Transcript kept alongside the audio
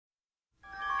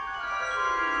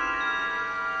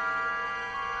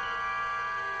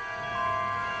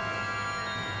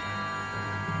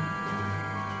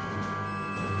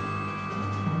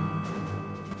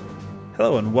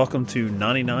Hello and welcome to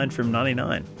 99 from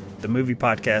 99, the movie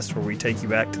podcast where we take you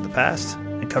back to the past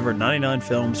and cover 99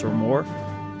 films or more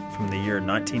from the year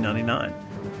 1999.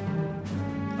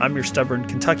 I'm your stubborn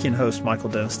Kentuckian host, Michael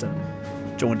Deniston,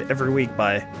 joined every week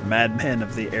by madmen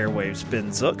of the airwaves,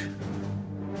 Ben Zook.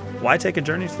 Why take a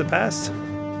journey to the past?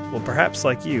 Well, perhaps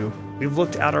like you, we've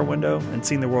looked out our window and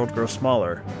seen the world grow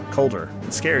smaller, colder, and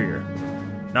scarier.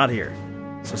 Not here.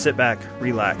 So sit back,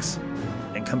 relax,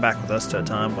 and come back with us to a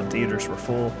time when theaters were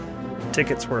full,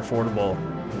 tickets were affordable,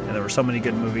 and there were so many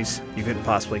good movies you couldn't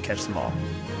possibly catch them all.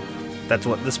 That's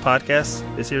what this podcast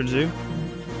is here to do,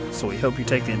 so we hope you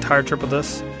take the entire trip with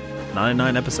us,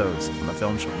 99 episodes on the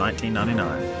films from 1999.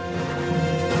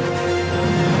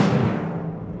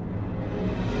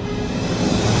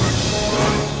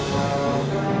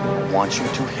 I want you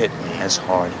to hit me as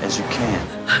hard as you can.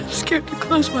 I'm scared to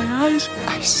close my eyes.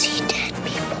 I see dead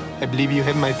people. I believe you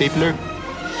have my stapler.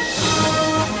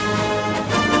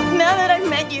 Now that I've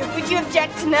met you, would you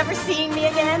object to never seeing me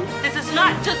again? This is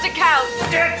not just a couch.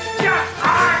 It's just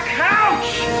our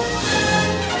couch!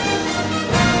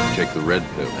 Take the red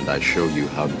pill, and I show you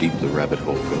how deep the rabbit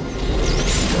hole goes.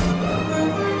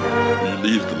 He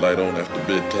leaves the light on after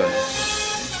bedtime.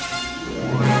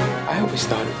 I always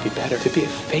thought it'd be better to be a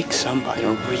fake somebody,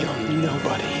 a real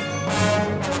nobody.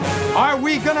 Are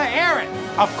we gonna air it?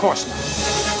 Of course not.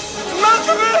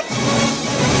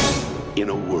 In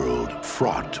a world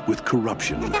fraught with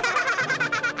corruption.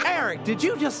 Eric, did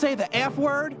you just say the F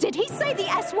word? Did he say the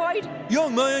S word?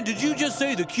 Young man, did you just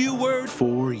say the Q word?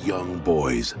 4 young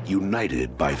boys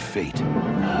united by fate.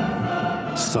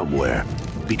 Somewhere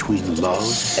between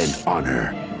love and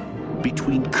honor.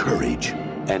 Between courage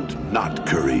and not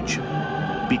courage.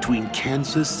 Between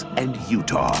Kansas and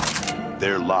Utah.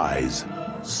 There lies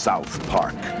South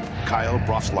Park. Kyle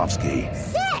Broflovsky.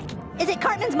 Sick! Is it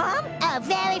Cartman's mom? Oh,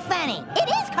 very funny. It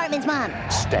is Cartman's mom.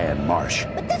 Stan Marsh.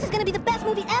 But this is going to be the best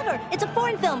movie ever. It's a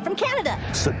foreign film from Canada.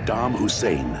 Saddam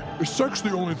Hussein. Is sex the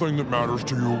only thing that matters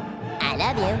to you? I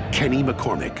love you. Kenny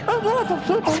McCormick.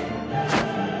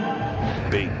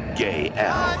 Big Gay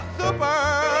Al.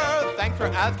 Super! Thanks for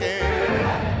asking.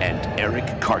 And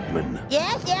Eric Cartman.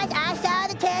 Yes, I saw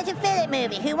the Terrence and Phillip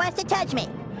movie. Who wants to touch me?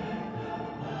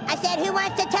 I said, who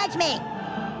wants to touch me?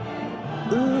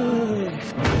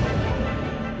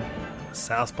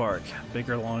 South Park,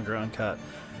 bigger, longer, uncut.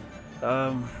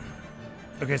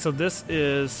 Okay, so this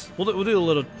is... We'll do a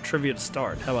little trivia to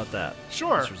start. How about that?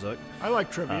 Sure. Mr. Zook? I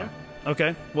like trivia.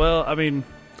 Okay, well, I mean,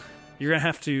 you're going to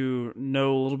have to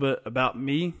know a little bit about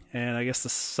me and I guess the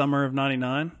summer of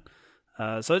 99.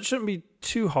 So it shouldn't be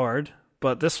too hard,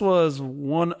 but this was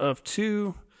one of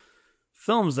 2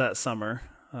 films that summer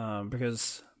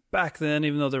because... Back then,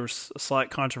 even though there was a slight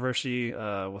controversy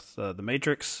with The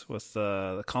Matrix, with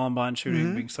the Columbine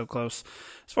shooting being so close,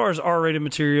 as far as R-rated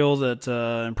material that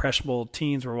impressionable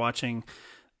teens were watching,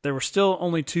 there were still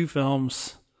only 2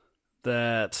 films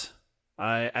that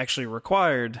I actually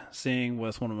required seeing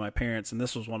with one of my parents, and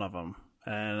this was one of them.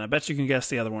 And I bet you can guess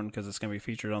the other one because it's going to be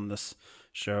featured on this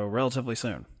show relatively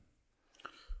soon.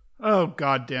 Oh,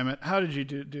 God damn it. How did you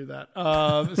do that?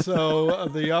 So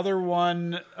the other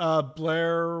one,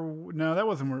 Blair... No, that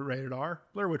wasn't rated R.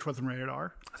 Blair Witch wasn't rated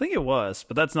R. I think it was,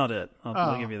 but that's not it.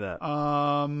 I'll give you that.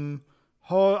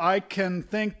 I can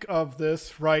think of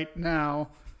this right now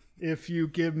if you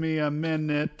give me a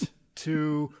minute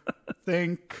to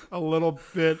think a little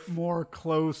bit more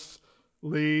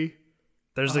closely.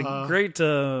 There's a great...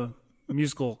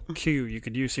 musical cue you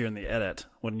could use here in the edit.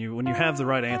 When you have the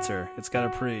right answer, it's got a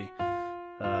pretty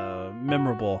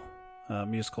memorable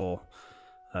musical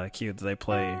cue that they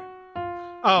play.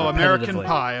 Oh, American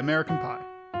Pie.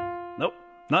 Nope,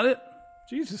 not it.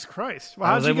 Jesus Christ! Well,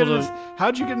 how'd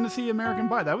you get in to see American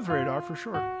Pie? That was rated R for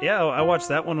sure. Yeah, I watched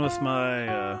that one with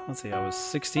my. Let's see, I was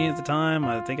 16 at the time.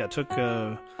 I think I took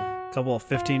a couple of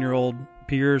 15-year-old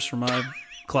peers from my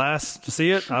class to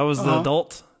see it. I was the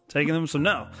adult taking them, so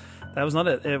no. That was not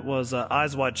it. It was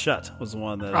Eyes Wide Shut was the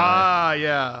one that I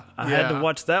had to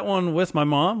watch that one with my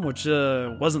mom, which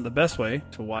wasn't the best way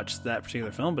to watch that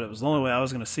particular film, but it was the only way I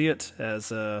was going to see it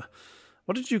as,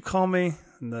 what did you call me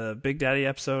in the Big Daddy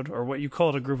episode? Or what you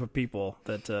called a group of people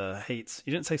that hates.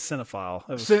 You didn't say cinephile.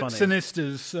 It was funny.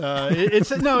 Sinistas.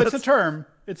 It's a term.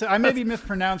 I may be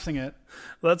mispronouncing it.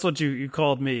 Well, that's what you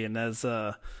called me, and as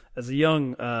a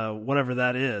young, whatever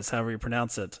that is, however you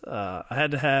pronounce it, I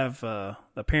had to have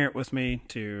a parent with me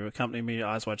to accompany me to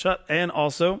Eyes Wide Shut, and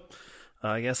also,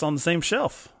 I guess, on the same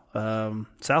shelf,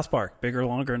 South Park, bigger,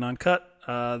 longer, and uncut.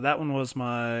 That one was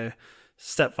my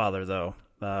stepfather, though,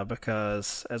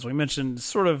 because, as we mentioned,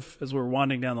 sort of as we were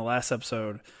winding down the last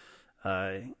episode,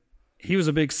 he was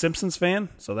a big Simpsons fan,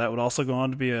 so that would also go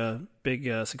on to be a big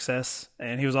success.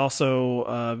 And he was also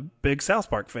a big South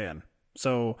Park fan.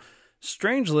 So,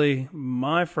 strangely,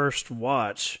 my first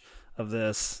watch of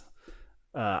this,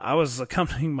 I was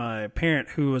accompanying my parent,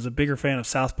 who was a bigger fan of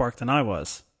South Park than I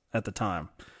was at the time.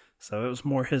 So it was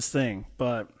more his thing.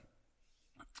 But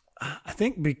I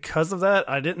think because of that,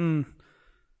 I didn't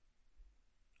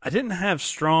have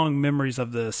strong memories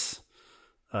of this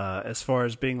as far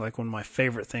as being like one of my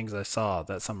favorite things I saw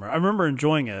that summer. I remember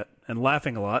enjoying it and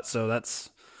laughing a lot. So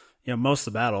that's, most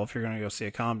of the battle. If you're going to go see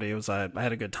a comedy, I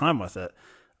had a good time with it.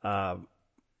 But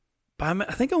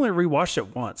I think I only rewatched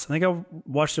it once. I think I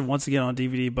watched it once again on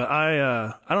DVD, but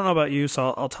I don't know about you,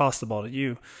 so I'll toss the ball to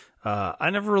you. I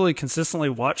never really consistently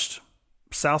watched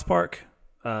South Park,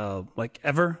 like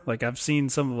ever. Like I've seen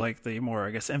some of like the more,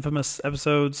 I guess, infamous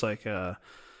episodes. Like I've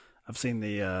seen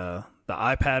the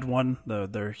iPad one,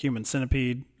 their Human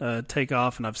Centipede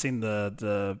takeoff, and I've seen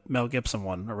the Mel Gibson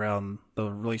one around the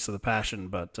release of the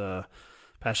Passion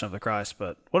of the Christ.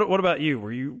 But what about you?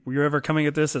 Were you ever coming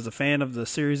at this as a fan of the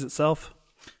series itself?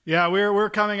 Yeah, we're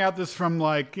coming at this from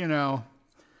like,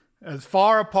 as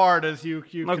far apart as you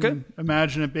can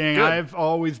imagine it being. Good. I've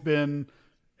always been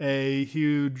a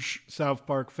huge South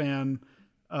Park fan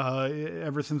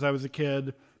ever since I was a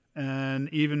kid, and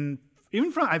even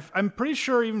from I'm pretty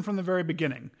sure even from the very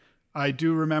beginning, I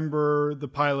do remember the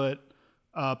pilot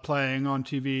playing on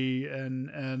TV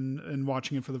and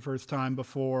watching it for the first time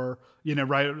before,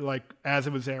 right, like as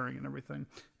it was airing and everything.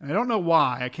 And I don't know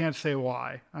why. I can't say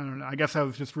why. I don't know. I guess I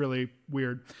was just really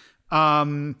weird.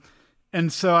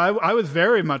 And so I was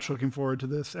very much looking forward to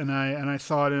this, and I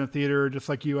saw it in a theater just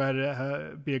like you had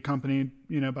to be accompanied,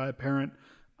 by a parent.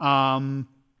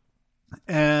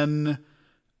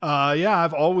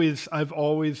 I've always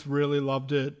really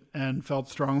loved it and felt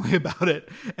strongly about it,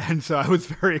 and so I was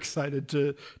very excited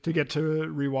to get to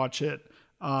rewatch it.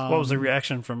 What was the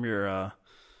reaction from your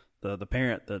the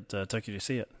parent that took you to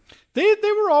see it? They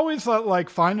were always like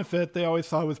fine with it. They always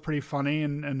thought it was pretty funny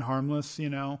and harmless.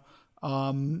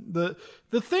 The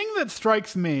thing that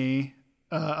strikes me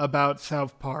about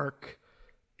South Park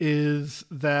is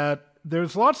that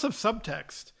there's lots of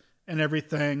subtext and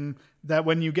everything that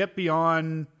when you get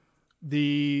beyond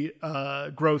the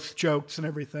gross jokes and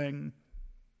everything,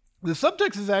 the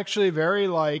subtext is actually very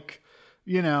like,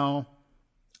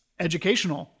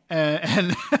 educational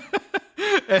and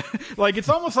like it's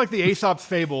almost like the Aesop's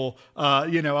fable,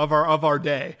 of our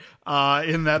day,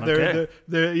 in that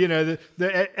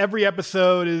every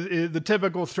episode is the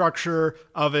typical structure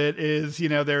of it is,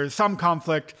 there's some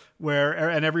conflict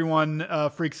and everyone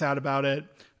freaks out about it.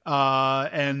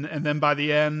 And then by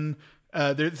the end,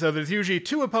 there's usually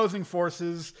two opposing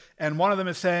forces, and one of them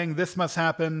is saying this must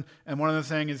happen, and one of them is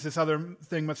saying is this other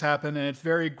thing must happen, and it's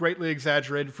very greatly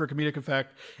exaggerated for comedic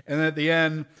effect. And then at the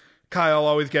end, Kyle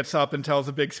always gets up and tells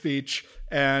a big speech,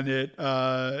 and it,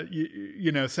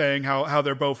 saying how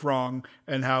they're both wrong,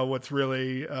 and how what's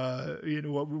really,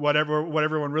 what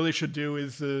everyone really should do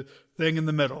is the thing in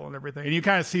the middle and everything. And you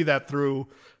kind of see that through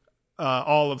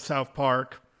all of South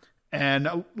Park. And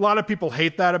a lot of people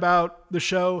hate that about the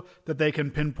show, that they can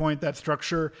pinpoint that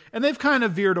structure. And they've kind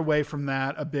of veered away from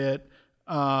that a bit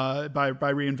by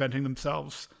reinventing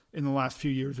themselves in the last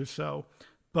few years or so.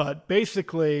 But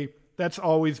basically, that's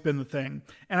always been the thing.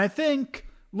 And I think,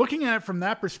 looking at it from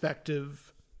that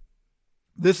perspective,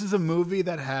 this is a movie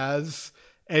that has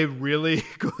a really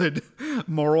good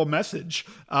moral message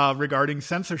regarding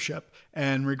censorship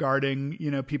and regarding,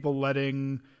 people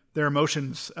letting their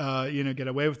emotions, get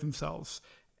away with themselves.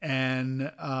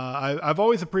 And I've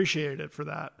always appreciated it for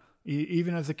that,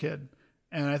 even as a kid.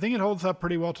 And I think it holds up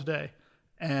pretty well today.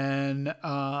 And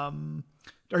are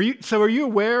you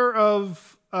aware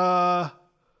of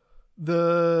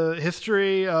the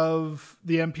history of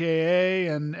the MPAA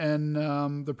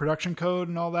and the production code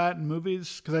and all that in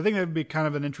movies? Because I think that would be kind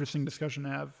of an interesting discussion to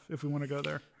have if we want to go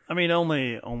there. I mean,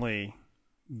 only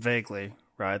vaguely,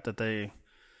 right? That they...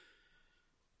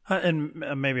 And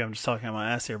maybe I'm just talking on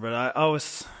my ass here, but I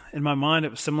always, in my mind,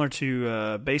 it was similar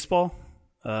to baseball,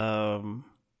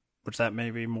 which that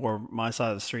may be more my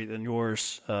side of the street than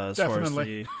yours. As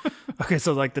Definitely. Far as okay,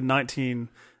 so like the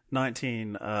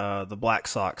 1919, the Black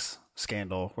Sox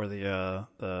scandal, where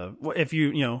if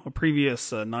you a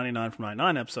previous 99 from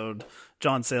 99 episode,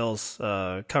 John Sayles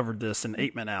covered this in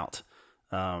 8 Men Out.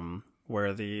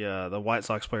 Where the White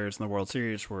Sox players in the World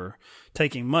Series were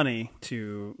taking money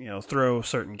to throw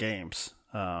certain games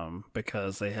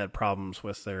because they had problems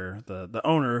with the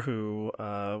owner who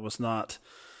was not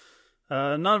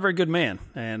not a very good man,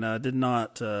 and did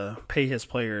not pay his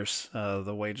players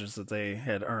the wages that they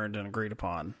had earned and agreed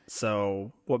upon.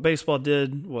 So what baseball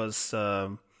did was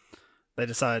they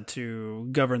decided to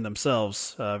govern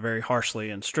themselves very harshly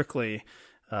and strictly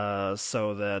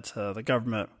so that the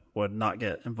government would not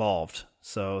get involved.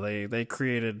 So they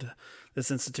created this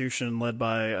institution led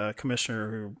by a commissioner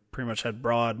who pretty much had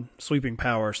broad, sweeping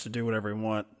powers to do whatever he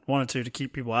wanted to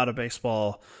keep people out of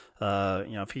baseball.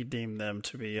 If he deemed them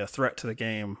to be a threat to the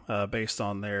game based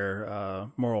on their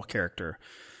moral character.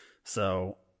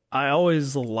 So I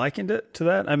always likened it to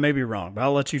that. I may be wrong, but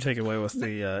I'll let you take it away with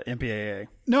the MPAA.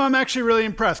 No, I'm actually really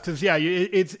impressed because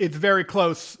it's very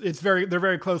close. They're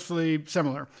very closely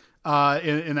similar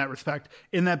in that respect.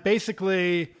 In that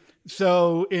basically,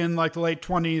 so in like the late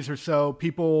 20s or so,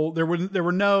 people there was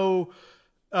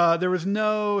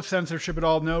no censorship at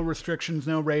all, no restrictions,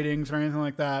 no ratings or anything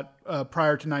like that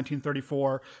prior to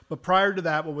 1934. But prior to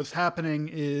that, what was happening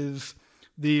is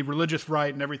the religious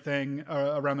right and everything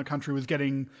around the country was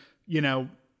getting,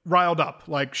 riled up,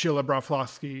 like Sheila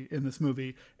Broflovsky in this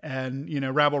movie, and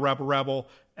rabble,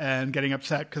 and getting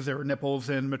upset because there were nipples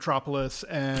in Metropolis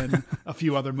and a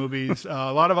few other movies.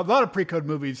 A lot of pre-code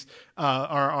movies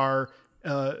are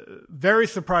very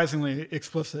surprisingly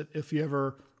explicit if you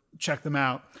ever check them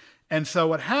out. And so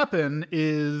what happened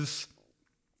is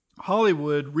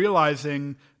Hollywood,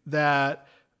 realizing that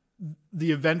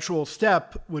the eventual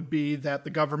step would be that the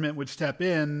government would step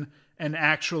in and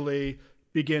actually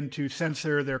begin to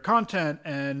censor their content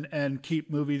and keep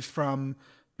movies from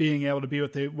being able to be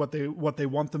what they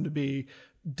want them to be,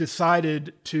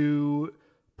 decided to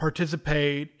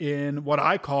participate in what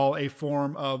I call a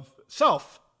form of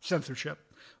self-censorship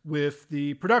with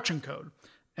the production code.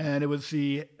 And it was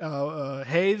the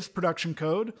Hays production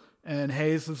code, and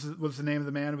Hays was the name of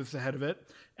the man who was the head of it.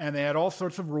 And they had all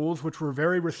sorts of rules which were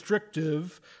very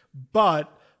restrictive,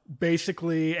 but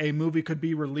basically a movie could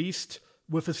be released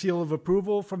with a seal of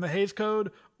approval from the Hays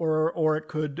Code, or it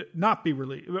could not be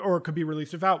released, or it could be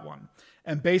released without one.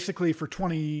 And basically for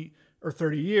 20 or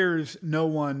 30 years, no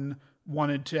one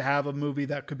wanted to have a movie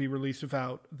that could be released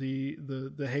without the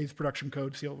Hays Production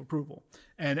Code seal of approval.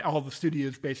 And all the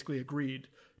studios basically agreed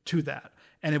to that.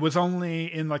 And it was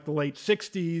only in like the late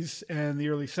 60s and the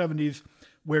early 70s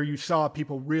where you saw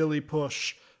people really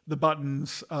push the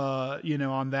buttons,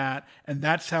 on that. And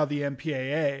that's how the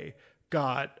MPAA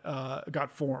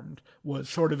got formed, was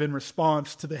sort of in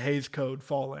response to the Hays Code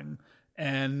falling.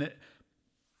 And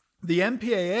the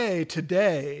MPAA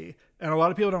today, and a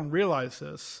lot of people don't realize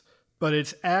this, but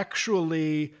it's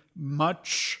actually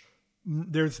much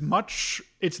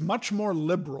more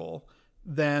liberal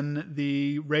than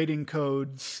the rating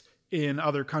codes in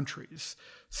other countries.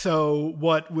 So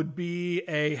what would be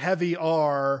a heavy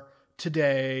R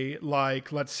today,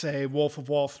 like let's say Wolf of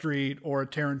Wall Street or a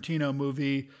Tarantino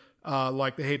movie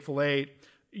like The Hateful Eight,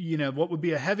 what would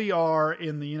be a heavy R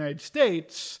in the United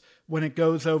States, when it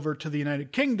goes over to the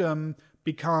United Kingdom,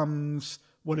 becomes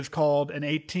what is called an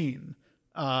 18.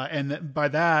 And by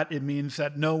that, it means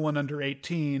that no one under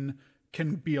 18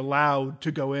 can be allowed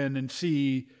to go in and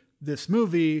see this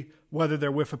movie, whether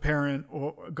they're with a parent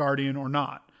or a guardian or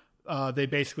not. They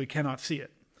basically cannot see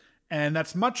it. And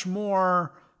that's much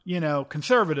more,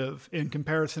 conservative in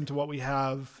comparison to what we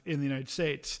have in the United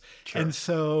States. Sure. And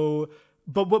so,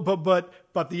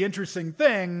 but the interesting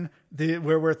thing,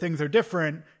 where things are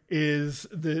different, is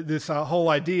this whole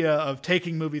idea of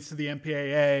taking movies to the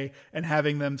MPAA and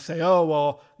having them say, oh,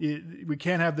 well, we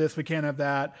can't have this, we can't have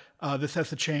that, this has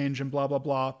to change, and blah, blah,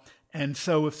 blah. And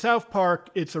so with South Park,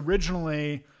 it's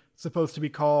originally supposed to be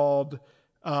called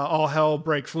All Hell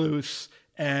Breaks Loose,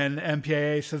 and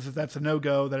MPAA says that that's a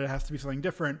no-go, that it has to be something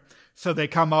different. So they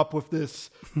come up with this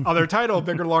other title,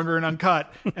 Bigger, Longer, and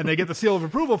Uncut, and they get the seal of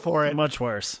approval for it. Much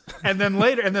worse. And then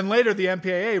later the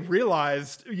MPAA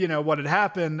realized, what had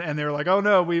happened, and they were like, oh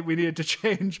no, we needed to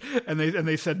change. And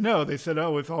they said no. They said,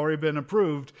 oh, it's already been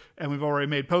approved, and we've already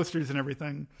made posters and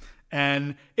everything.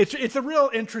 And it's a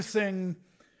real interesting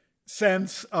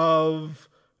sense of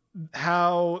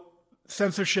how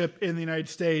censorship in the United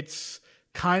States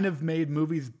kind of made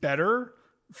movies better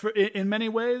in many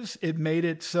ways. It made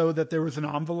it so that there was an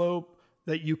envelope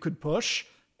that you could push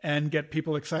and get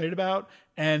people excited about.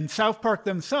 And South Park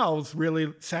themselves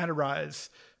really satirize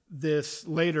this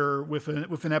later with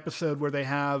an episode where they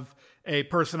have a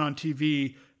person on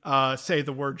TV say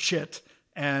the word shit,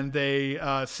 and they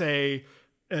say...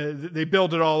 they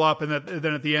build it all up, and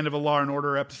then at the end of a Law and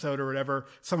Order episode or whatever,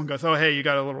 someone goes, oh, hey, you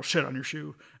got a little shit on your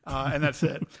shoe. And that's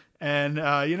it. And,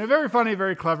 very funny,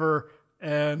 very clever,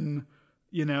 and,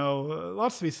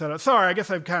 lots to be said. Sorry, I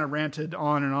guess I've kind of ranted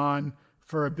on and on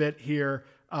for a bit here.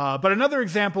 But another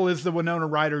example is the Winona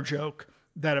Ryder joke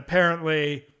that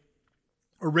apparently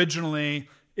originally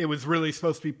it was really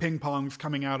supposed to be ping pongs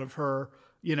coming out of her,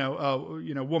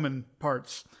 woman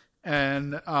parts.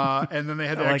 And then they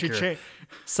had to actually change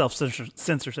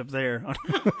self-censorship there.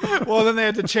 Well, then they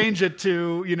had to change it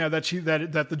to,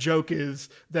 that the joke is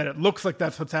that it looks like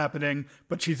that's what's happening,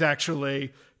 but she's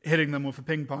actually hitting them with a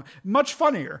ping pong. Much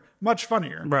funnier.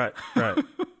 Right.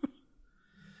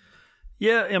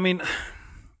 Yeah, I mean,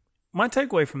 my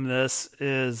takeaway from this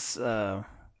is I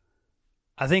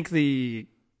think the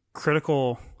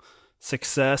critical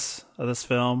success of this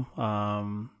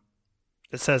film,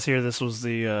 it says here this was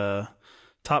the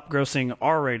top-grossing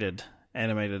R-rated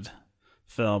animated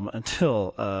film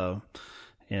until,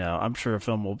 I'm sure a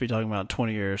film we'll be talking about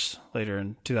 20 years later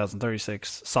in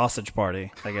 2036, Sausage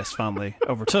Party, I guess, finally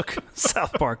overtook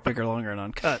South Park, Bigger, Longer, and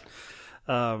Uncut.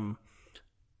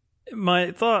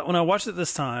 My thought when I watched it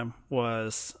this time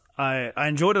was I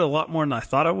enjoyed it a lot more than I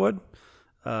thought I would,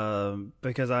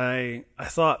 because I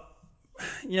thought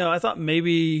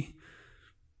maybe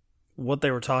what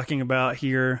they were talking about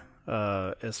here,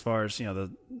 as far as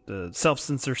the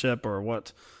self-censorship or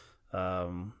what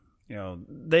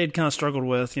they'd kind of struggled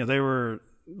with. They were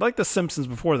like The Simpsons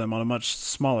before them on a much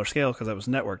smaller scale because that was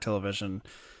network television.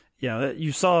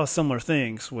 You saw similar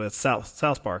things with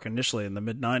South Park initially in the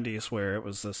mid 90s, where it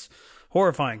was this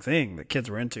horrifying thing that kids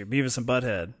were into, Beavis and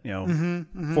Butthead,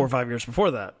 4 or 5 years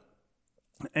before that.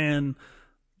 And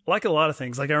like a lot of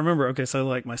things, like I remember,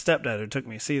 like my stepdad who took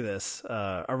me to see this,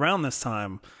 around this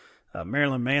time,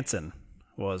 Marilyn Manson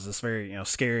was this very,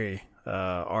 scary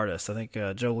artist. I think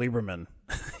Joe Lieberman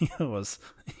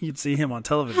you'd see him on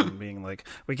television being like,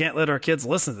 we can't let our kids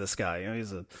listen to this guy.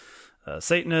 He's a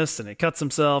Satanist and he cuts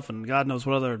himself and God knows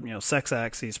what other, sex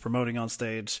acts he's promoting on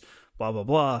stage, blah, blah,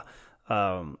 blah.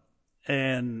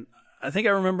 And I think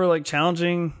I remember like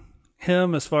challenging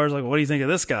him as far as like, what do you think of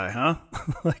this guy, huh?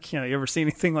 Like, you ever see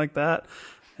anything like that?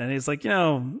 And he's like,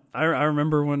 I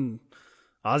remember when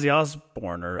Ozzy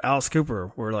Osbourne or Alice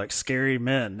Cooper were like scary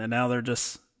men, and now they're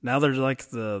like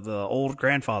the old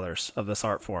grandfathers of this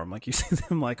art form. Like you see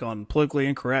them like on Politically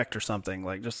Incorrect or something,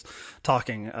 like just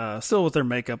talking, still with their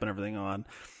makeup and everything on.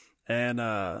 And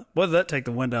boy, did that take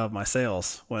the wind out of my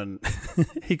sails when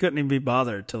he couldn't even be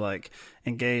bothered to like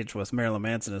engage with Marilyn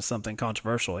Manson as something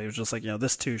controversial. He was just like,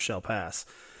 this too shall pass.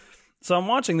 So I'm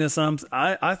watching this.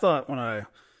 I thought when I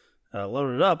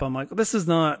loaded it up, I'm like, this is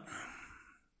not,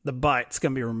 the bite's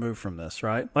going to be removed from this,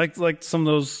 right? Like some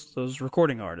of those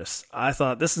recording artists. I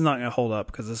thought this is not going to hold up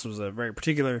because this was a very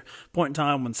particular point in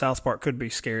time when South Park could be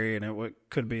scary and it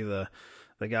could be the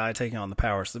guy taking on the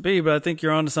powers that be. But I think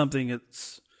you're onto something.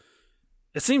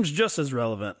 It seems just as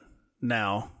relevant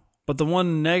now. But the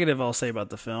one negative I'll say about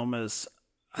the film is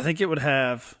I think it would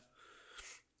have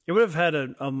had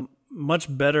a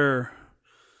much better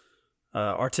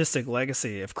artistic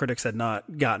legacy if critics had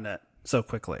not gotten it so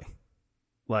quickly.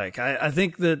 Like, I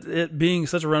think that it being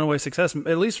such a runaway success,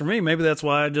 at least for me, maybe that's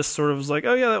why I just sort of was like,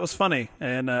 oh yeah, that was funny.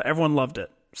 And everyone loved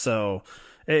it. So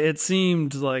it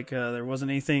seemed like there wasn't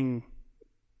anything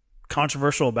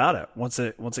controversial about it once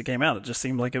it came out. It just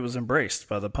seemed like it was embraced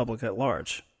by the public at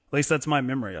large. At least that's my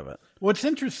memory of it. What's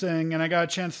interesting, and I got a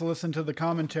chance to listen to the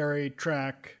commentary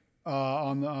track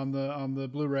on the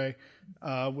Blu-ray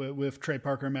with Trey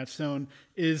Parker and Matt Stone,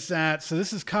 is that so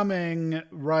this is coming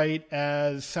right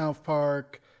as South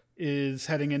Park is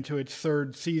heading into its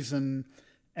third season,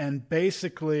 and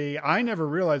basically I never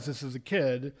realized this as a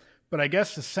kid, but I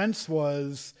guess the sense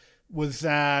was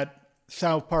that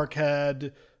South Park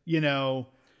had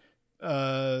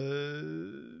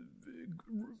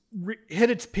hit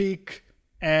its peak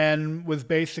and was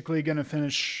basically going to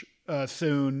finish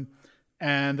soon,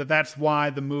 and that's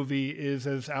why the movie is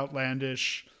as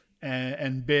outlandish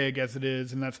and big as it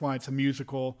is, and that's why it's a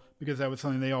musical, because that was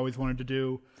something they always wanted to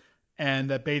do,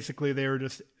 and that basically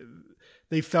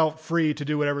they felt free to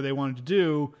do whatever they wanted to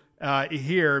do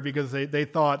here because they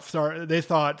thought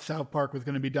South Park was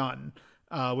going to be done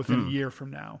within a year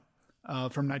from now.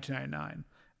 From 1999.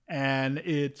 And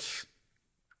it's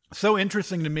so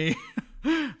interesting to me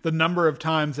the number of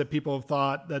times that people have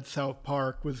thought that South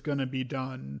Park was going to be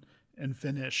done and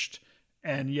finished,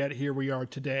 and yet here we are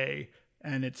today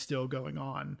and it's still going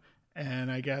on.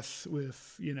 And I guess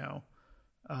with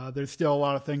there's still a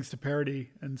lot of things to parody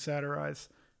and satirize.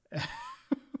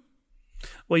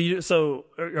 Well, so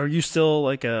are you still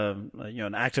like an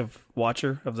active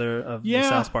watcher of the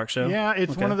South Park show? Yeah,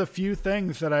 it's one of the few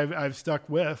things that I've stuck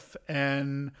with,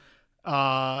 and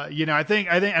I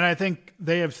think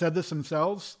they have said this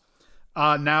themselves.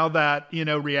 Now that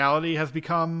reality has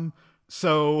become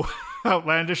so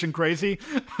outlandish and crazy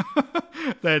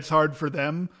that it's hard for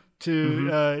them to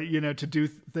to do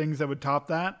things that would top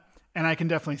that, and I can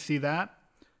definitely see that.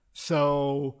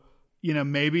 So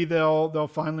maybe they'll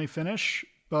finally finish,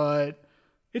 but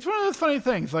it's one of those funny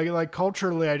things. Like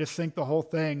culturally, I just think the whole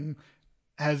thing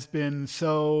has been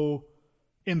so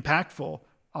impactful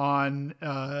on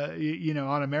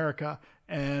on America,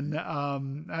 and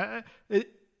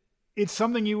it's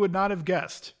something you would not have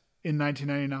guessed in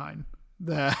 1999.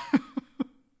 That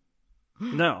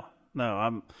no,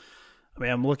 I'm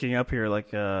looking up here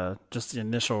just the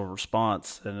initial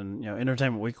response, and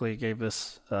Entertainment Weekly gave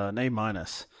this an A-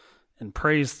 and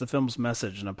praised the film's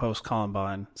message in a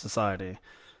post-Columbine society.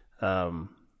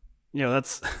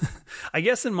 That's I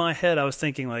guess in my head I was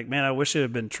thinking man, I wish it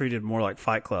had been treated more like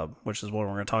Fight Club, which is what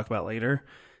we're going to talk about later,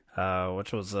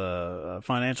 which was a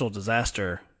financial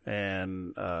disaster,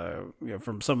 and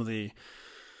from some of the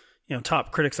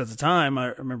top critics at the time,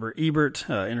 I remember Ebert,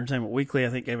 Entertainment Weekly, I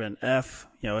think gave it an F.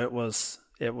 It was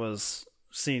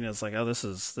seen as oh, this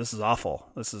is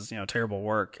awful. This is terrible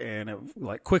work, and it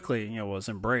quickly was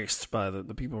embraced by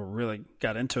the people who really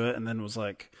got into it, and then was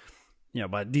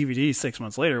by DVD 6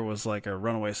 months later was a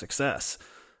runaway success.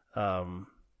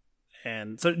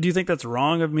 And so, do you think that's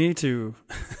wrong of me to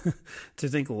to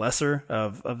think lesser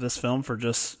of this film for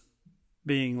just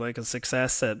being a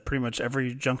success at pretty much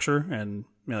every juncture, and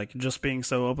just being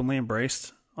so openly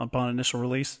embraced upon initial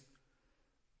release?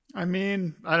 I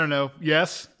mean, I don't know.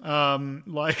 Yes.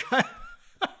 Because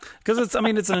it's an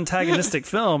antagonistic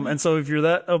film. And so if you're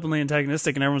that openly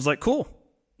antagonistic and everyone's cool,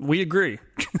 we agree.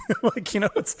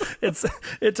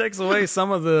 It takes away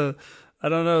some of the, I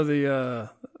don't know,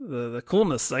 the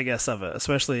coolness, I guess, of it,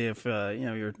 especially if,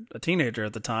 you're a teenager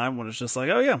at the time, when it's just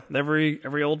oh yeah,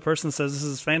 every old person says this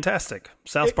is fantastic.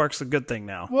 South Park's a good thing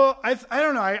now. Well, I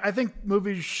don't know. I think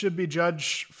movies should be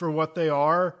judged for what they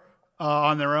are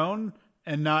on their own,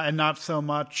 and not so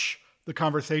much the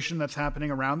conversation that's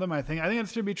happening around them. I think it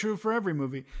should be true for every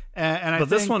movie. But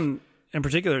this one in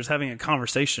particular is having a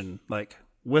conversation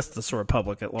with the sort of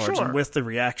public at large, and with the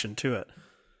reaction to it.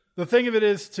 The thing of it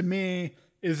is, to me,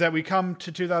 is that we come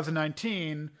to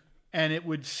 2019, and it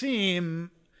would seem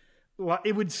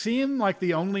like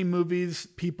the only movies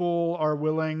people are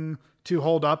willing to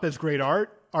hold up as great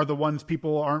art are the ones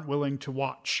people aren't willing to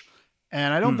watch.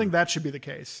 And I don't think that should be the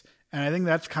case. And I think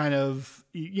that's kind of,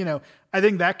 I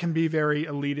think that can be very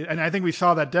elite. And I think we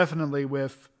saw that definitely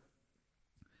with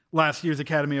last year's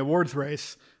Academy Awards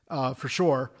race, for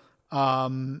sure.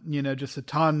 Just a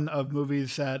ton of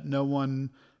movies that no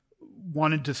one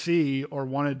wanted to see or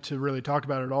wanted to really talk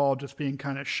about at all, just being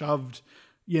kind of shoved,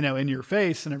 in your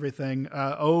face and everything,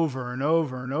 over and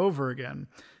over and over again.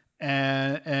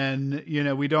 And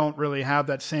we don't really have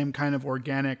that same kind of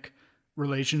organic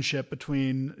relationship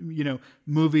between,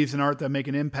 movies and art that make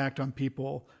an impact on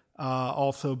people,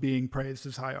 also being praised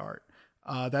as high art.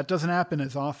 That doesn't happen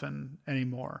as often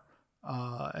anymore.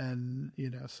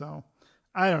 So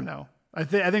I don't know. I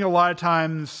think a lot of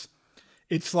times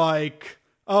it's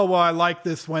oh, well, I like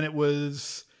this when it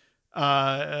was,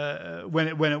 when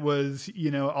it was,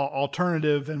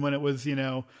 alternative, and when it was,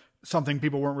 something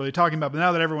people weren't really talking about. But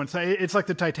now that everyone's, it's like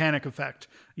the Titanic effect.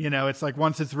 It's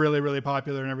once it's really, really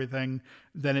popular and everything,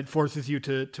 then it forces you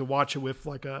to watch it with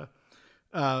with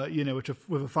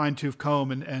a fine tooth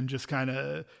comb and just kind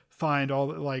of find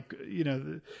all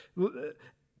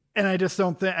and I just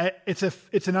don't think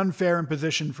it's an unfair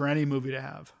imposition for any movie to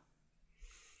have.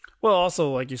 Well,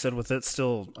 also, like you said, with it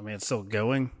still, it's still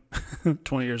going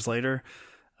 20 years later.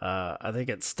 I think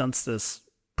it stunts this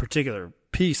particular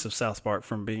piece of South Park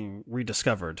from being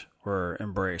rediscovered or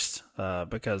embraced,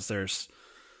 because there's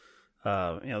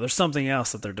something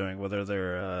else that they're doing, whether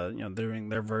they're doing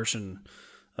their version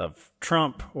of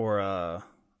Trump, or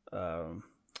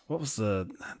what was the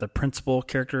principal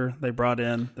character they brought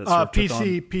in?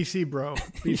 PC Bro.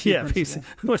 PC yeah, principal.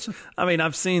 PC. Which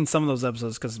I've seen some of those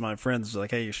episodes because my friends were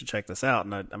hey, you should check this out,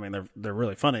 and they're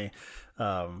really funny.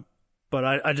 But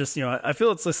I just I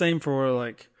feel it's the same for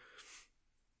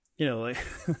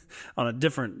on a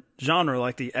different genre,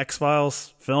 like the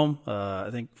X-Files film. I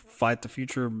think Fight the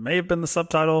Future may have been the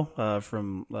subtitle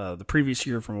from the previous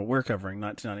year from what we're covering,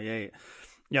 1998.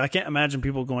 I can't imagine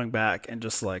people going back and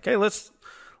just hey, let's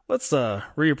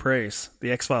reappraise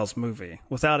the X-Files movie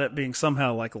without it being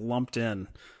somehow lumped in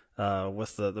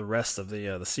with the rest of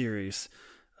the series.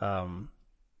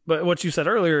 But what you said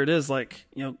earlier, it is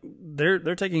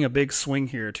they're taking a big swing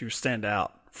here to stand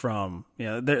out from,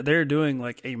 they're doing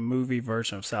a movie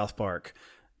version of South Park,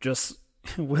 just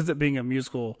with it being a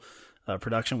musical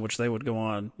production, which they would go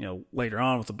on, later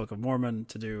on with the Book of Mormon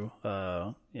to do,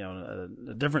 a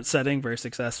different setting very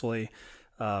successfully.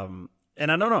 And I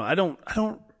don't know, I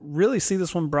don't really see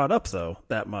this one brought up though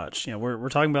that much. We're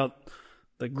talking about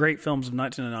the great films of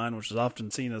 1999, which is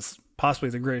often seen as possibly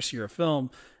the greatest year of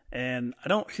film. And I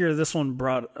don't hear this one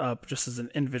brought up just as an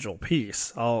individual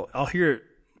piece. I'll hear it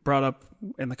brought up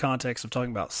in the context of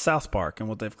talking about South Park and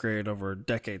what they've created over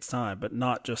decades time, but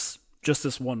not just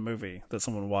this one movie that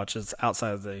someone watches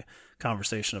outside of the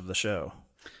conversation of the show.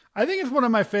 I think it's one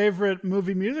of my favorite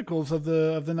movie musicals of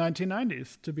the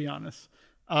 1990s, to be honest.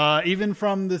 Even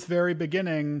from this very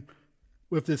beginning,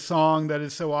 with this song that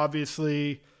is so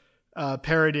obviously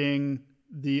parodying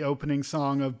the opening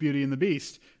song of Beauty and the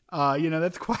Beast.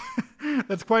 That's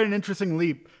quite an interesting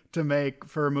leap to make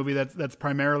for a movie that's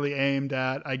primarily aimed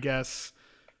at, I guess,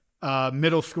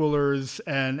 middle schoolers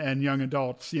and young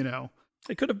adults.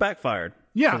 It could have backfired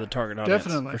for the target audience,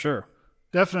 definitely, for sure.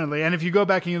 Definitely. And if you go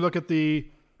back and you look at the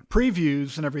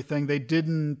previews and everything, they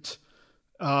didn't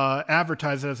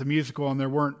advertise it as a musical, and there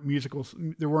weren't musical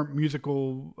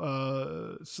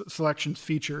selections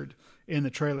featured in the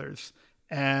trailers.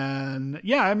 And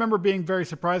I remember being very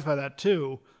surprised by that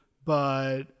too.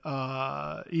 But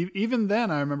even then,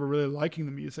 I remember really liking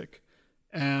the music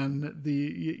and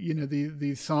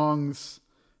these songs.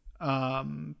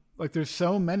 There's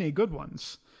so many good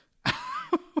ones.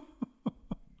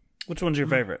 Which one's your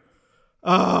favorite?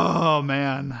 Oh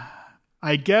man,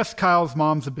 I guess Kyle's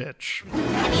Mom's a Bitch.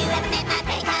 Have you ever met my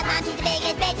friend Kyle's mom? She's the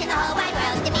biggest bitch in the whole wide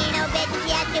world. To me, no bitch, and she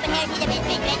has stupid hair. She's a bitch,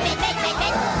 bitch, bitch, bitch, bitch,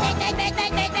 bitch, bitch, bitch, bitch,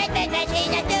 bitch, bitch, bitch, bitch, bitch, bitch. She's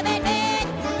a stupid bitch.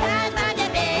 Kyle's mom's a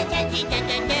bitch, and she's just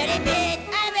a dirty bitch.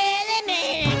 I really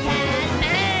mean Kyle's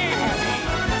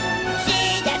mom.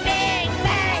 She's a big,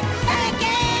 fat,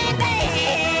 fucking bitch.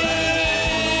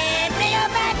 Big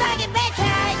old fat fucking bitch,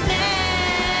 Kyle's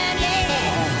mom, yeah.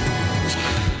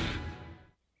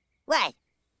 What?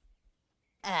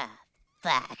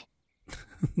 Fuck.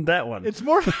 That one. It's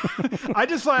more. I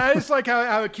just like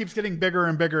how it keeps getting bigger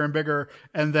and bigger and bigger,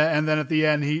 and then at the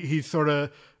end he's sort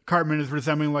of, Cartman is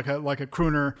resembling like a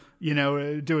crooner,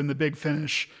 doing the big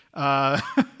finish, and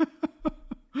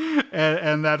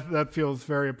that feels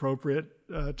very appropriate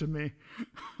to me.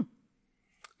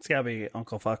 It's gotta be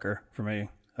Uncle Fucker for me.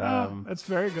 That's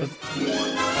very good.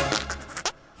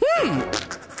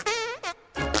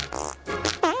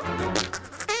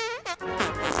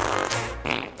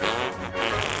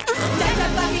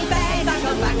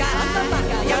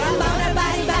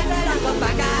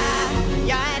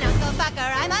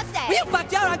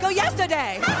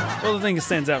 Yesterday. Well, the thing that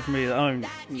stands out for me,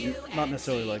 not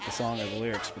necessarily like the song or the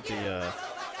lyrics, but the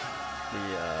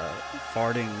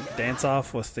farting dance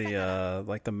off with the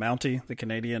the Mountie, the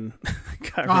Canadian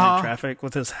guy running traffic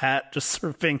with his hat just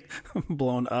sort of being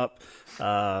blown up.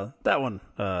 That one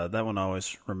I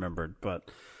always remembered. But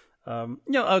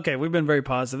okay, we've been very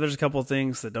positive. There's a couple of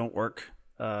things that don't work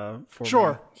for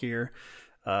me here.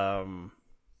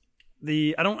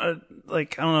 I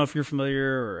don't know if you're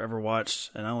familiar or ever watched,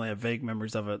 and I only have vague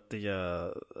memories of it.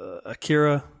 The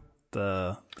Akira,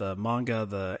 the manga,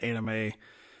 the anime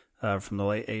from the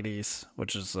late 80s,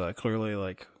 which is clearly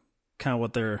like kind of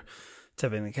what they're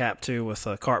tipping the cap to with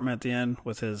Cartman at the end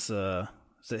with his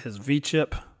his V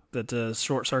chip that is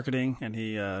short circuiting, and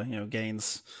he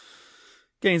gains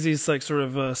these like sort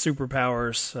of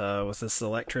superpowers with this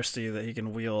electricity that he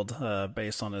can wield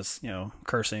based on his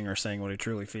cursing or saying what he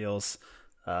truly feels.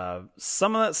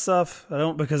 Some of that stuff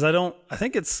I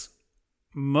think it's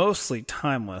mostly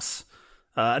timeless.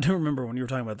 I do remember when you were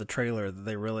talking about the trailer that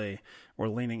they really were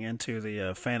leaning into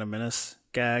the Phantom Menace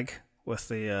gag with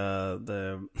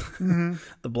the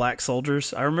the black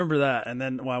soldiers. I remember that, and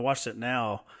then when I watched it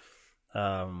now,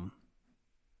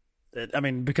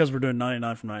 because we're doing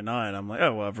 99 from 99, I'm like,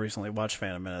 oh, well, I've recently watched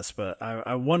Phantom Menace, but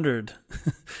I wondered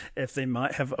if they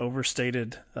might have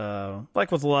overstated,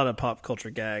 like with a lot of pop culture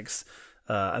gags.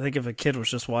 I think if a kid was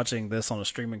just watching this on a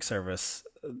streaming service,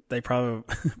 they probably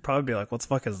be like, what the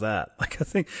fuck is that? Like, I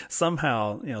think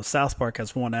somehow, South Park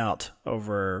has won out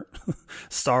over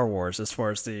Star Wars as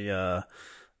far as the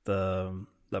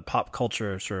pop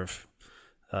culture sort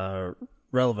of,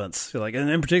 relevance. Like, and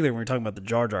in particular, when we're talking about the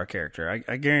Jar Jar character,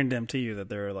 I guarantee you that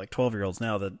there are like 12-year-olds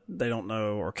now that they don't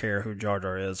know or care who Jar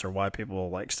Jar is or why people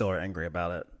like still are angry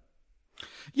about it.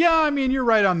 Yeah, you're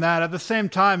right on that. At the same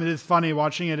time, it is funny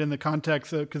watching it in the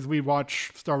context of, because we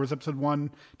watched Star Wars Episode 1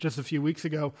 just a few weeks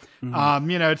ago.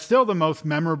 Mm-hmm. It's still the most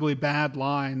memorably bad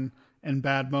line and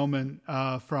bad moment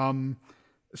from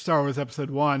Star Wars Episode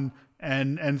 1.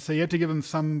 And so you have to give them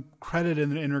some credit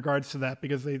in regards to that,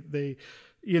 because they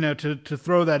to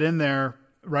throw that in there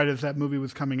right as that movie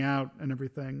was coming out and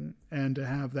everything, and to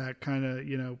have that kind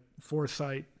of,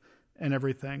 foresight and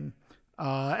everything.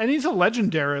 And he's a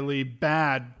legendarily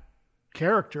bad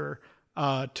character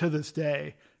to this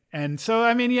day. And so,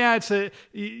 I mean, yeah,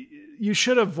 you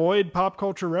should avoid pop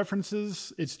culture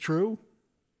references. It's true.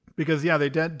 Because they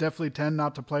definitely tend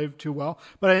not to play too well,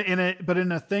 but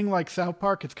in a thing like South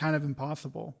Park, it's kind of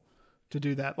impossible to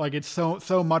do that. Like it's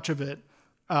so much of it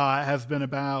has been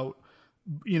about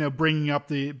bringing up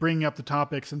the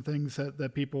topics and things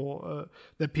that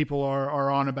people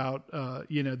are on about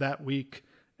that week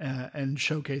and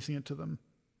showcasing it to them.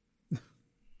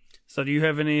 So do you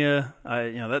have any,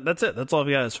 that's it. That's all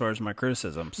we got as far as my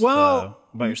criticisms. Well,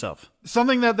 about yourself.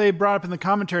 Something that they brought up in the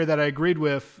commentary that I agreed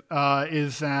with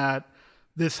is that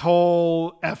this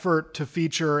whole effort to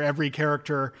feature every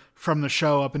character from the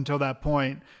show up until that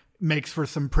point makes for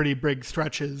some pretty big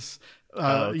stretches.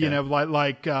 I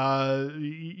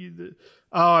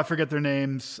forget their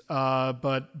names,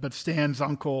 but Stan's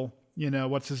uncle,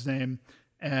 what's his name?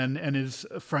 And his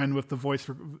friend with the voice,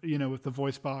 with the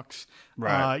voice box,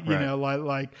 right? I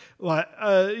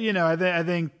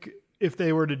think if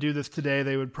they were to do this today,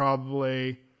 they would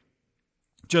probably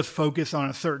just focus on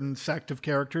a certain sect of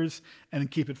characters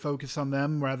and keep it focused on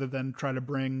them rather than try to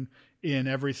bring in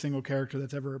every single character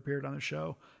that's ever appeared on the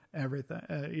show. Everything,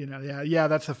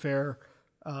 that's a fair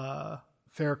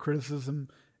criticism,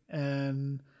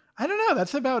 and I don't know.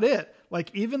 That's about it. Like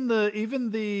even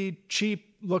the cheap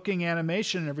looking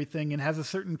animation and everything, and has a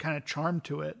certain kind of charm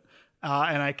to it.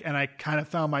 And I kind of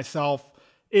found myself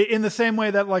in the same way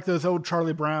that like those old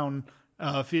Charlie Brown,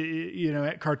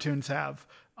 cartoons have.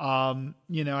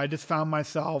 I just found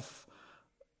myself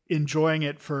enjoying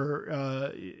it for,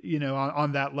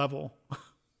 on that level.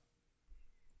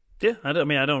 Yeah,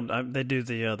 they do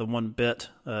the one bit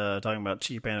talking about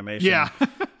cheap animation. Yeah.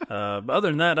 But other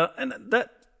than that, and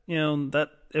that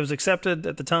it was accepted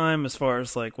at the time as far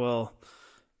as like, well,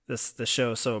 this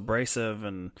show is so abrasive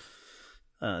and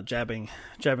jabbing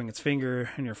its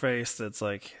finger in your face. That's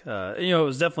like, it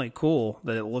was definitely cool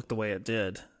that it looked the way it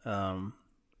did.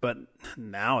 But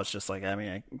now it's just like,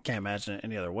 I can't imagine it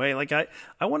any other way. Like I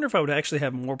wonder if I would actually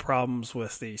have more problems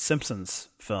with the Simpsons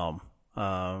film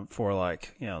for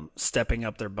like, stepping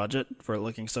up their budget for it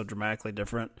looking so dramatically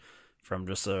different from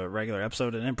just a regular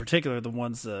episode. And in particular, the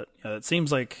ones that it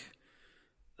seems like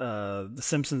The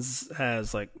Simpsons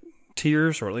has like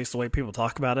tiers, or at least the way people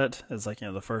talk about it is like,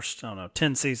 the first,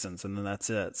 10 seasons, and then that's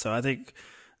it. So I think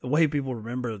the way people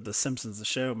remember The Simpsons, the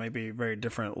show, may be very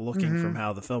different looking from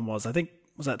how the film was. I think,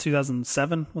 was that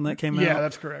 2007 when that came out? Yeah,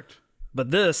 that's correct.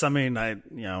 But this, I think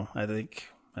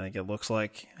it looks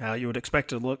like how you would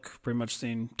expect it to look pretty much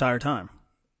the entire time.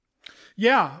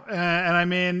 Yeah,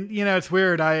 and it's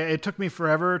weird. It took me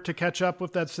forever to catch up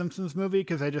with that Simpsons movie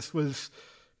because I just was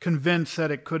convinced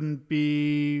that it couldn't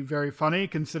be very funny,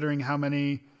 considering how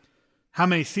many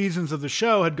seasons of the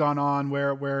show had gone on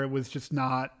where it was just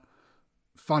not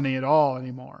funny at all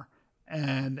anymore.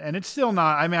 And it's still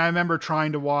not. I remember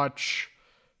trying to watch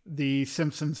the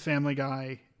Simpsons Family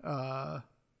Guy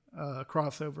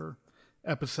crossover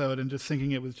episode and just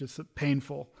thinking it was just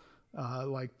painful,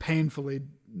 like painfully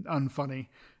unfunny.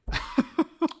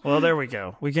 Well, there we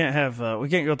go. We can't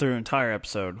go through an entire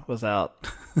episode without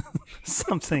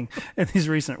something in these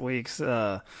recent weeks,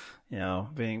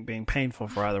 being painful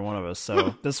for either one of us.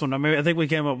 So this one, I think we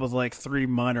came up with like 3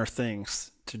 minor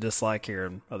things to dislike here,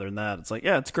 and other than that, it's like,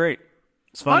 yeah, it's great.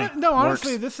 It's funny.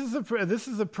 Honestly, this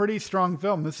is a pretty strong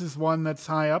film. This is one that's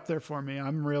high up there for me.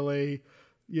 I'm really,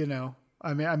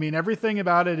 everything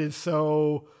about it is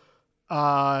so,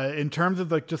 in terms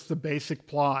of like just the basic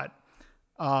plot,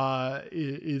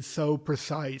 is so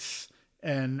precise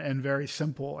and very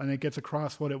simple, and it gets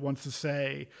across what it wants to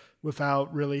say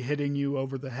without really hitting you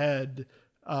over the head.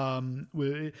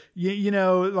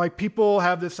 Like people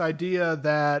have this idea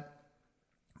that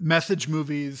message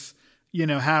movies,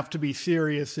 have to be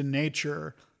serious in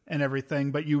nature and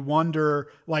everything, but you wonder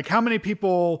like how many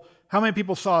people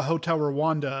saw Hotel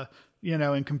Rwanda,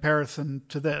 in comparison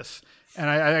to this. And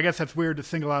I guess that's weird to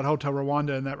single out Hotel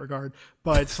Rwanda in that regard,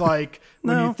 but it's like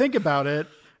when you think about it,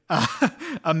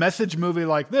 a message movie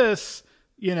like this,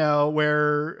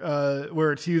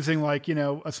 where it's using like,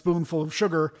 a spoonful of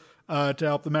sugar to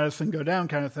help the medicine go down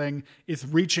kind of thing, is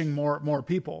reaching more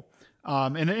people.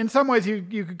 And in some ways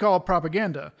you could call it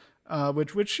propaganda,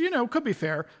 which could be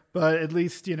fair, but at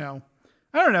least, I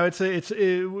don't know.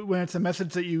 When it's a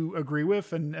message that you agree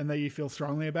with and that you feel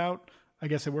strongly about, I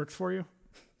guess it works for you.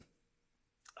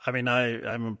 I'm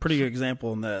a pretty good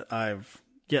example in that I've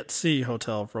yet to see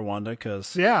Hotel Rwanda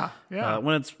because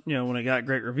when it's when it got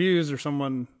great reviews or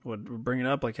someone would bring it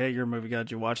up like, hey, you're a movie guy,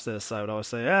 did you watch this? I would always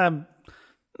say, I'm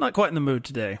not quite in the mood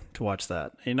today to watch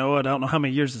that. You know what? I don't know how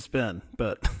many years it's been,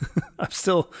 but I'm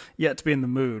still yet to be in the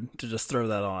mood to just throw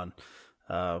that on.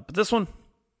 But this one,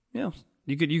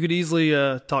 you could easily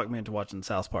talk me into watching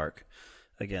South Park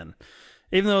again,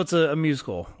 even though it's a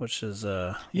musical, which is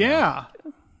yeah.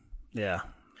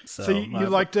 So you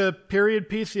liked a period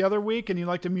piece the other week, and you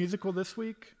liked a musical this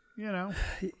week.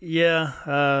 Something's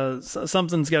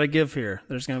got to give here.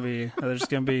 There's gonna be.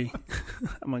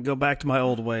 I'm gonna go back to my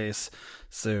old ways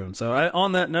soon. So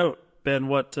on that note, Ben,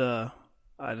 what I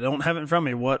don't have it in front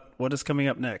of me. What is coming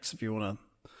up next? If you want to,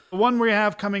 the one we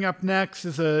have coming up next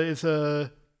is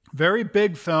a very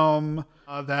big film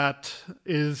that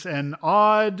is an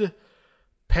odd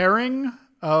pairing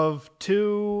of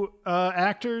two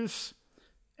actors,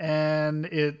 and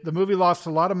the movie lost a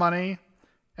lot of money,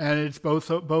 and it's both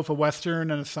a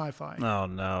Western and a sci-fi. Oh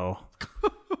no.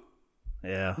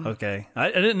 Yeah, okay.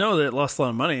 I didn't know that it lost a lot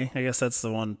of money. I guess that's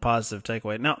the one positive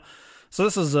takeaway. Now, so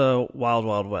this is Wild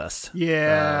Wild West.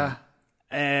 Yeah.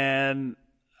 And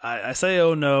I say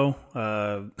oh no,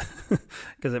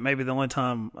 because it may be the only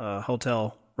time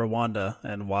Hotel Rwanda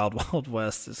and Wild Wild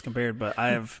West is compared, but I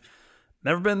have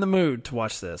never been in the mood to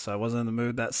watch this. I wasn't in the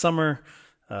mood that summer.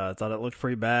 I thought it looked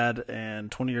pretty bad,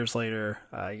 and 20 years later,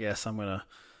 I guess I'm going to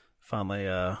finally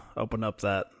open up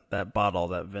that bottle,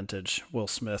 that vintage Will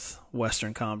Smith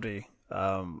Western comedy.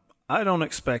 I don't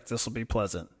expect this will be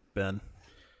pleasant, Ben.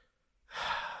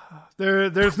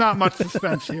 There's not much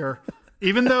suspense here.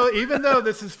 Even though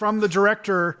this is from the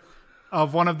director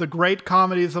of one of the great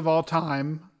comedies of all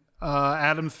time,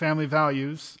 Addams Family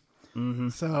Values. Mm-hmm.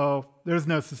 So there's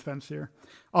no suspense here.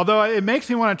 Although it makes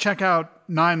me want to check out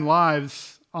 9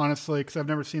 Lives, honestly, because I've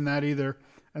never seen that either,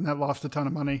 and that lost a ton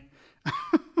of money.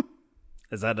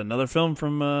 Is that another film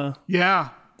from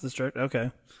this director?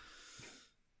 Okay.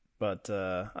 But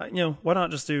why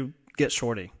not just do Get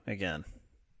Shorty again?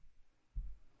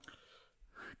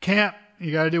 Can't.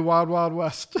 You got to do Wild Wild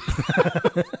West.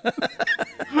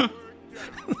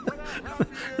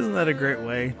 Isn't that a great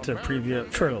way to preview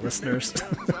it for the listeners?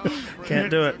 Can't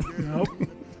do it. Nope.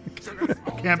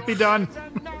 Can't be done.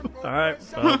 All right.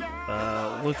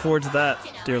 Well, look forward to that,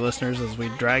 dear listeners, as we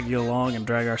drag you along and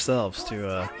drag ourselves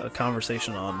to a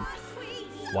conversation on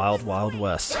Wild Wild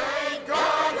West.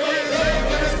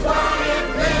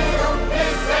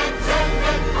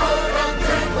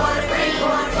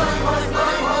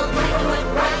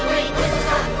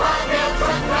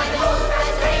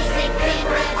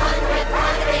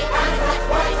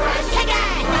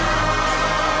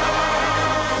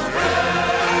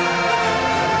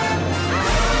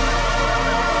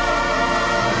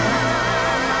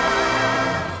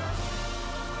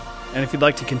 And if you'd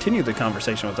like to continue the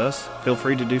conversation with us, feel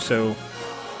free to do so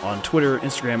on Twitter,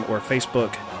 Instagram, or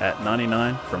Facebook at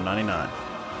 99 from 99.